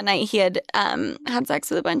found out that night he had had sex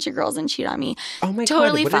with a bunch of girls and cheated on me. Oh my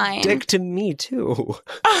totally God. What fine. a dick to me, too.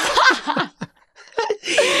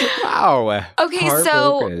 Wow. Okay,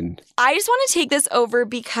 so I just want to take this over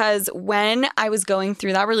because when I was going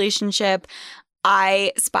through that relationship,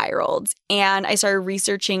 I spiraled and I started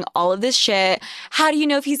researching all of this shit. How do you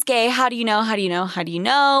know if he's gay? How do you know? How do you know? How do you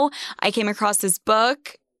know? I came across this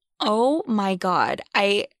book. Oh my God.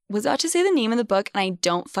 I was about to say the name of the book and I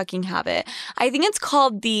don't fucking have it. I think it's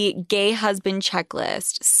called The Gay Husband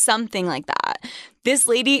Checklist, something like that. This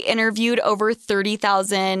lady interviewed over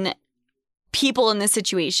 30,000 people in this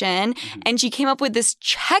situation, and she came up with this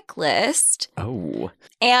checklist. Oh.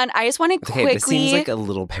 And I just want to quickly... this seems like a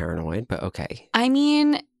little paranoid, but okay. I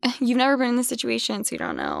mean, you've never been in this situation, so you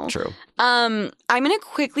don't know. True. I'm going to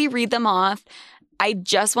quickly read them off. I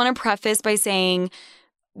just want to preface by saying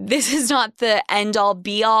this is not the end all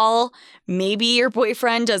be all. Maybe your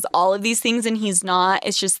boyfriend does all of these things and he's not.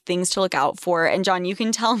 It's just things to look out for. And John, you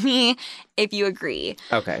can tell me if you agree.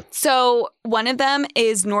 Okay. So one of them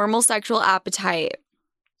is normal sexual appetite.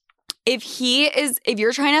 If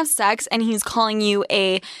you're trying to have sex and he's calling you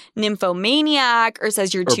a nymphomaniac or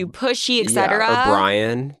says you're too pushy, etc. Yeah, or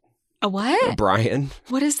Brian. A what? Brian.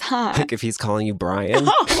 What is that? Like if he's calling you Brian,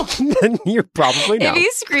 then you probably know. If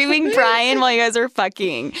he's screaming Brian while you guys are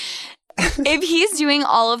fucking. If he's doing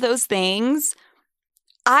all of those things,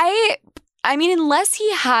 I mean, unless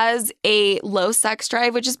he has a low sex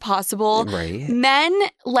drive, which is possible, right? Men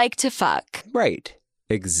like to fuck. Right.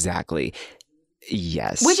 Exactly.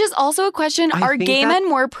 Yes. Which is also a question. Are gay men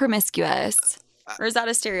more promiscuous? Or is that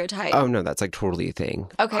a stereotype? Oh, no, that's like totally a thing.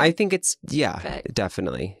 Okay. I think it's,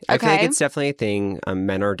 definitely. I feel like it's definitely a thing.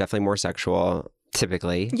 Men are definitely more sexual,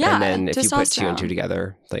 typically. Yeah, and then if you put two and two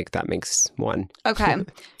together, like that makes one. Okay.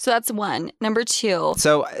 So that's one. Number two.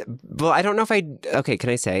 So, well, I don't know if can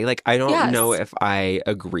I say, like, I don't know if I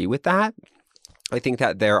agree with that. I think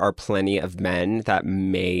that there are plenty of men that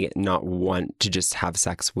may not want to just have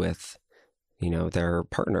sex with, their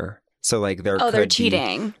partner. So like they're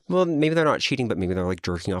cheating. Well, maybe they're not cheating, but maybe they're like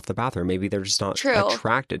jerking off the bathroom. Maybe they're just not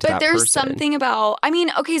attracted to that person. But there's something about,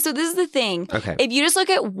 okay, so this is the thing. Okay. If you just look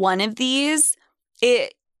at one of these,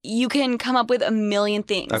 you can come up with a million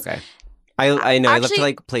things. Okay. I know. Actually, I love to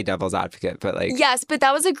like play devil's advocate, but like. Yes, but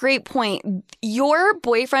that was a great point. Your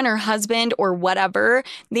boyfriend or husband or whatever,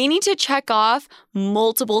 they need to check off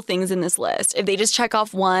multiple things in this list. If they just check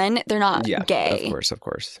off one, they're not gay. Of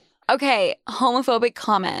course. Okay, homophobic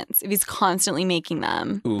comments, if he's constantly making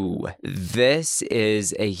them. Ooh, this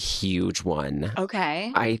is a huge one.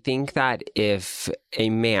 Okay. I think that if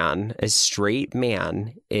a straight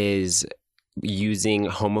man, is using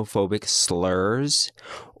homophobic slurs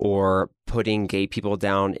or putting gay people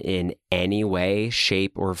down in any way,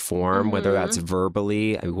 shape, or form, whether that's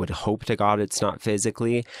verbally, I would hope to God it's not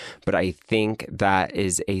physically, but I think that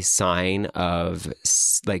is a sign of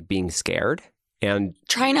like being scared. And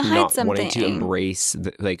trying to hide not something. Wanting to embrace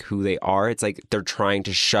like who they are. It's like they're trying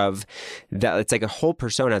to shove that. It's like a whole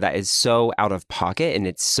persona that is so out of pocket and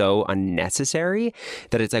it's so unnecessary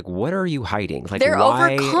that it's like, what are you hiding? Like they're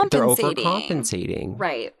why? Overcompensating. They're overcompensating.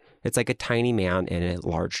 Right. It's like a tiny man in a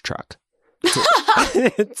large truck.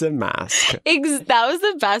 It's a mask. That was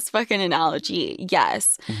the best fucking analogy.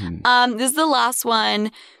 Yes. Mm-hmm. This is the last one.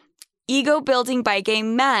 Ego building by gay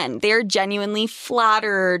men. They're genuinely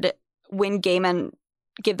flattered when gay men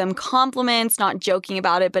give them compliments, not joking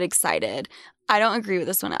about it, but excited. I don't agree with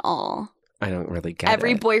this one at all. I don't really get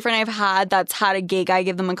Every boyfriend I've had that's had a gay guy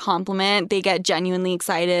give them a compliment, they get genuinely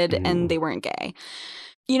excited and they weren't gay.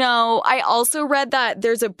 I also read that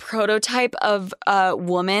there's a prototype of a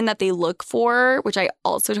woman that they look for, which I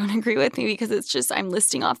also don't agree with, maybe because it's just I'm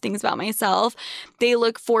listing off things about myself. They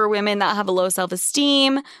look for women that have a low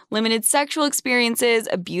self-esteem, limited sexual experiences,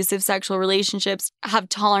 abusive sexual relationships, have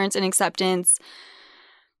tolerance and acceptance,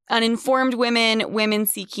 uninformed women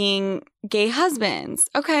seeking gay husbands.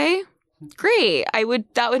 Okay. Great.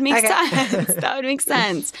 That would make sense. That would make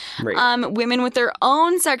sense. Right. Women with their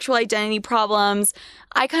own sexual identity problems.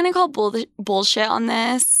 I kind of call bullshit on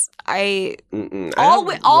this.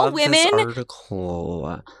 All women. This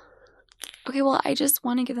article. Okay, well, I just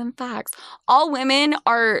want to give them facts. All women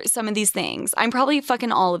are some of these things. I'm probably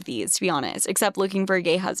fucking all of these, to be honest, except looking for a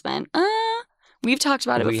gay husband. We've talked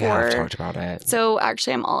about it before. We have talked about it. So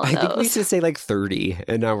actually, I'm all of those. I think we used to say like 30,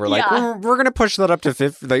 and now we're like, we're going to push that up to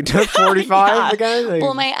 50, like to 45 again. Like,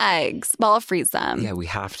 well, my eggs, but I'll freeze them. Yeah, we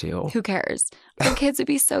have to. Who cares? Our kids would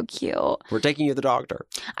be so cute. We're taking you to the doctor.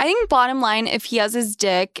 I think bottom line, if he has his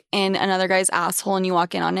dick in another guy's asshole and you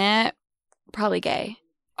walk in on it, probably gay.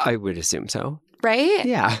 I would assume so. Right?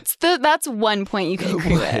 Yeah. That's one point you can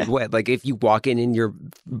agree with. What? Like if you walk in and your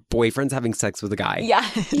boyfriend's having sex with a guy?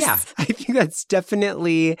 Yes. Yeah. I think that's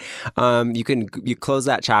definitely, you close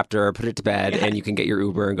that chapter, put it to bed, and you can get your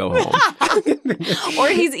Uber and go home. Or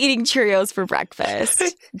he's eating Cheerios for breakfast.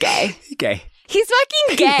 Gay. Gay. He's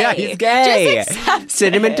fucking gay. Yeah, he's gay. Just accept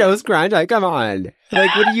Cinnamon it. Toast Crunch. Like, come on.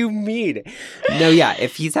 Like, what do you mean? No, yeah.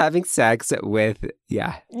 If he's having sex with,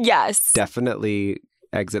 Yes. definitely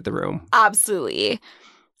exit the room. Absolutely.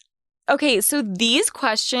 Okay, so these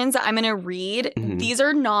questions I'm going to read, these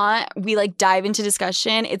are not, we like dive into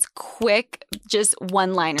discussion. It's quick, just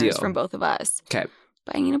one-liners from both of us. Okay.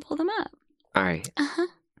 But I need to pull them up. All right.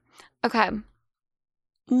 Okay.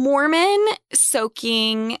 Mormon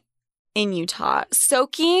soaking in Utah.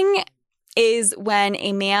 Soaking is when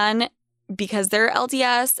a man because they're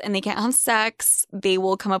LDS and they can't have sex, they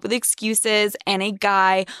will come up with excuses, and a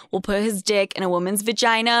guy will put his dick in a woman's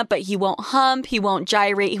vagina, but he won't hump, he won't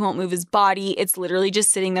gyrate, he won't move his body. It's literally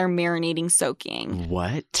just sitting there marinating, soaking.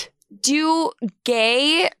 What? Do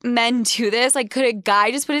gay men do this? Like, could a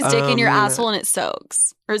guy just put his dick in your asshole and it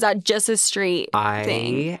soaks? Or is that just a straight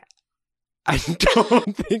thing? I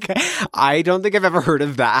don't think I've ever heard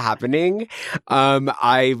of that happening.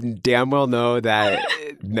 I damn well know that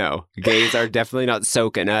no, gays are definitely not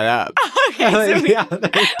soaking it up. Okay,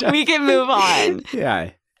 so we can move on.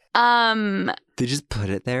 Yeah. They just put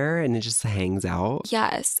it there and it just hangs out.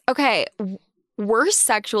 Yes. Okay. Worst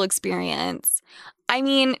sexual experience. I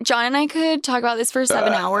mean, John and I could talk about this for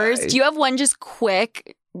 7 hours. Do you have one just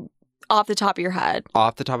quick off the top of your head?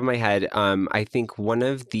 Off the top of my head, I think one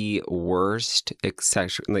of the worst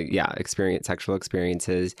sexual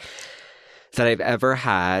experiences that I've ever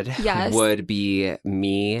had would be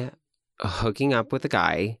me hooking up with a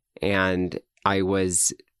guy, and I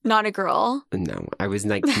was... Not a girl? No. I was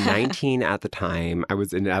like 19 at the time. I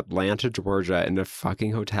was in Atlanta, Georgia in a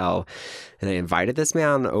fucking hotel. And I invited this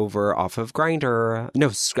man over off of Grindr. No,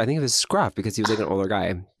 I think it was Scruff because he was like an older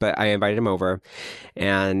guy. But I invited him over.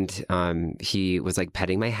 And he was like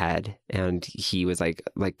petting my head. And he was like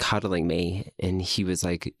cuddling me. And he was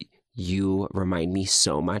like... You remind me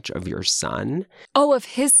so much of your son. Oh, of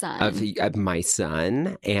his son. Of my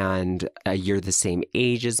son. And you're the same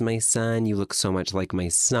age as my son. You look so much like my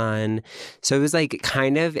son. So it was like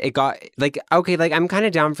kind of, it got like, okay, like I'm kind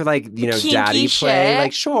of down for like, you know, kinky daddy shit. play.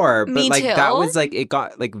 Like, sure. But Me like too. that was like, it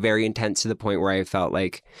got like very intense to the point where I felt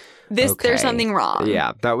like, there's something wrong.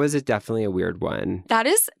 Yeah, that was definitely a weird one. That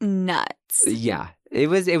is nuts. Yeah. It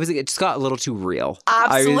just got a little too real.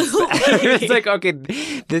 Absolutely. I was like, okay,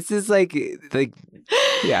 this is like,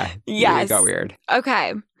 yeah. Yes. It got weird.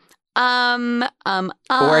 Okay. Or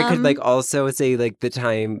I could like also say like the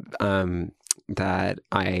time that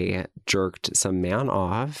I jerked some man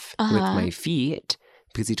off with my feet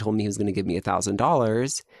because he told me he was going to give me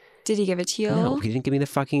 $1,000. Did he give it to you? No, he didn't give me the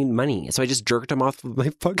fucking money. So I just jerked him off with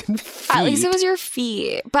my fucking feet. At least it was your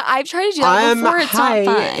feet. But I've tried to do that before. It's not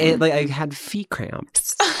fun. I had feet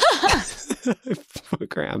cramps.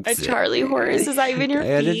 Foot cramps. A Charlie horse? Is that even your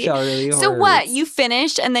feet? I had a Charlie horse. So what? You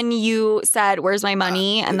finished and then you said, "Where's my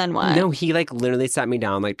money?" And then what? No, he like literally sat me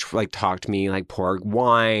down, like talked to me, like poured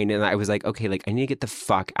wine, and I was like, okay, like I need to get the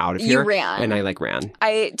fuck out of here. You ran. And I like ran.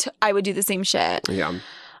 I would do the same shit. Yeah.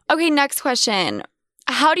 Okay, next question.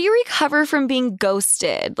 How do you recover from being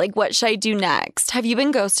ghosted? Like, what should I do next? Have you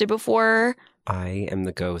been ghosted before? I am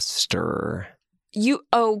the ghoster. You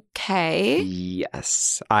okay?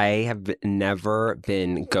 Yes. I have never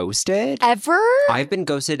been ghosted. Ever? I've been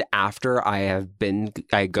ghosted after I ghosted.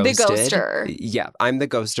 The ghoster. Yeah. I'm the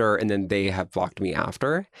ghoster, and then they have blocked me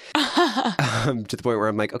after. To the point where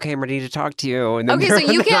I'm like, okay, I'm ready to talk to you. And then okay, so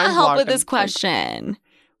you can't help with this question.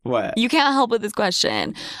 What? You can't help with this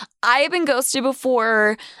question. I have been ghosted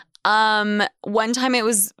before. One time it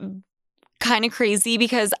was kind of crazy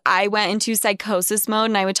because I went into psychosis mode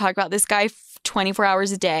and I would talk about this guy 24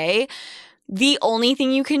 hours a day. The only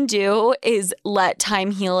thing you can do is let time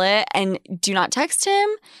heal it and do not text him.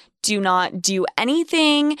 Do not do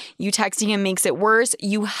anything. You texting him makes it worse.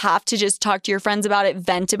 You have to just talk to your friends about it,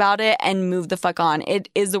 vent about it, and move the fuck on. It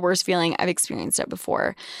is the worst feeling. I've experienced it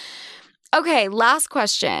before. Okay, last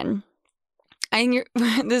question. This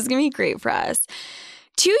is going to be great for us.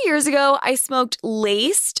 2 years ago, I smoked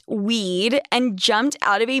laced weed and jumped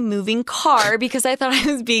out of a moving car because I thought I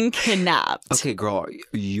was being kidnapped. Okay, girl,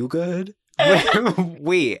 you good?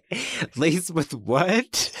 Wait, laced with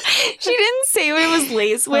what? She didn't say what it was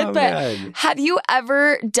laced with, but man. Have you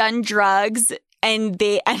ever done drugs and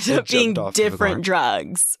they end up being different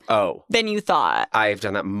drugs than you thought? I've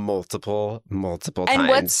done that multiple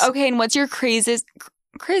times. And what's your craziest?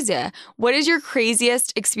 What is your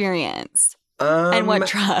craziest experience? And what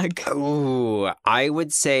drug? Oh, I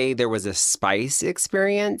would say there was a spice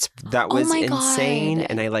experience that was insane. God.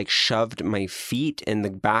 And I like shoved my feet in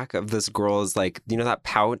the back of this girl's like, you know, that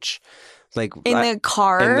pouch? Like in the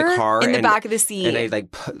car, in the back of the seat. And I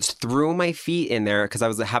like threw my feet in there because I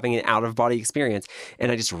was having an out of body experience.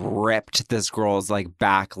 And I just ripped this girl's like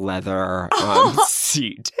back leather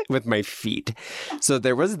seat with my feet. So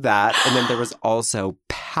there was that. And then there was also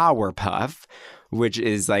Power Puff, which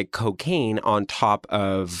is like cocaine on top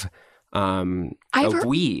of of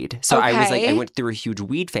weed. So I went through a huge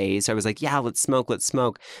weed phase. So I was like, yeah, let's smoke.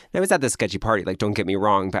 And I was at this sketchy party. Like, don't get me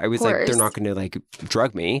wrong, but I was like, they're not going to like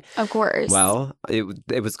drug me. Of course. Well,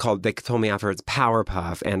 it was called, they told me afterwards, Power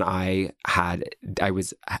Puff. And I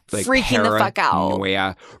was like freaking the fuck out.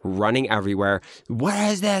 Paranoia, running everywhere. What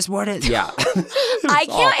is this? Yeah. I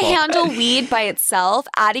can't handle weed by itself.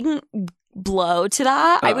 Adding blow to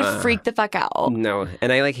that, I would freak the fuck out. No,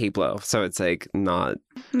 and I like hate blow, so it's like not.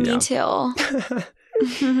 Me too.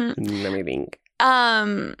 Let me think.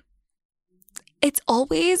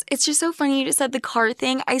 It's just so funny you just said the car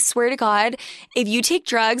thing. I swear to God, if you take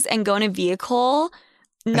drugs and go in a vehicle,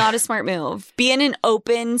 not a smart move. Be in an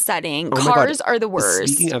open setting. Cars are the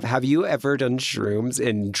worst. Speaking of, have you ever done shrooms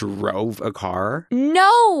and drove a car?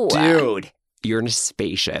 No. Dude. You're in a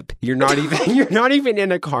spaceship. You're not even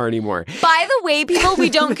in a car anymore. By the way, people,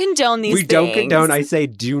 we don't condone these things. We don't condone. I say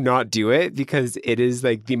do not do it because it is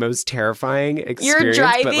like the most terrifying experience. You're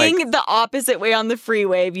driving the opposite way on the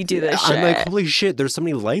freeway if you do this shit. I'm like, holy shit, there's so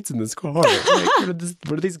many lights in this car. Like, where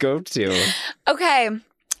do these go to? Okay.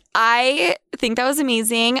 I think that was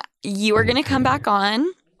amazing. You are going to come back on.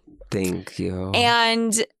 Thank you.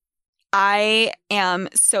 And I am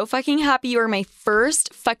so fucking happy you are my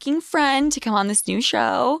first fucking friend to come on this new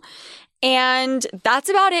show. And that's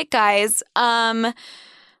about it, guys. I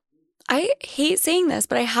hate saying this,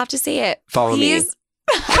 but I have to say it. Follow me.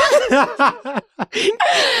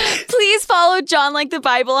 Please follow John Like the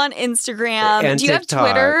Bible on Instagram. And do you TikTok.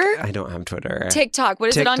 have Twitter? I don't have Twitter. TikTok. What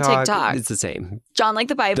is it on TikTok? It's the same. John Like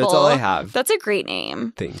the Bible. That's all I have. That's a great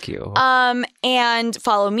name. Thank you. And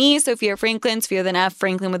follow me, Sophia Franklin, Sophia with an F,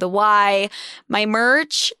 Franklin with a Y. My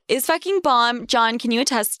merch is fucking bomb. John, can you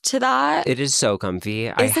attest to that? It is so comfy.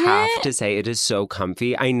 I have to say, it is so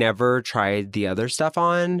comfy. I never tried the other stuff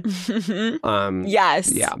on.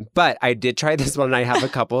 Yes. Yeah. But I did try this one and I have a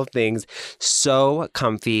couple of things. So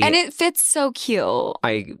comfy. And it fits so cute.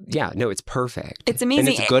 It's perfect. It's amazing.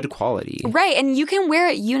 And it's good quality. Right. And you can wear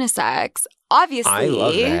it unisex. Obviously. I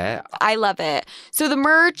love it. I love it. So the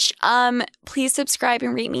merch, please subscribe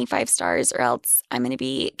and rate me 5 stars or else I'm going to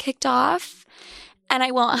be kicked off and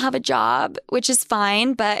I won't have a job, which is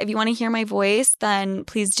fine. But if you want to hear my voice, then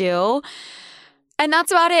please do. And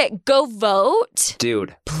that's about it. Go vote.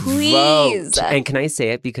 Dude, please. Vote. And can I say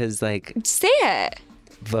it? Because like... Say it.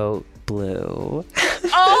 Vote blue.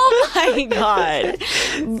 Oh my God.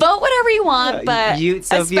 Vote whatever you want, but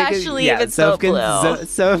especially if it's vote blue.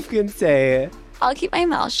 Soph can say it. I'll keep my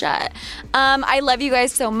mouth shut. I love you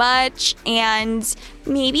guys so much. And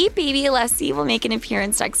maybe Baby Alessi will make an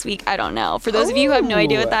appearance next week. I don't know. For those of you who have no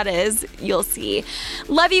idea what that is, you'll see.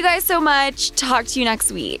 Love you guys so much. Talk to you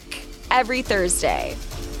next week. Every Thursday.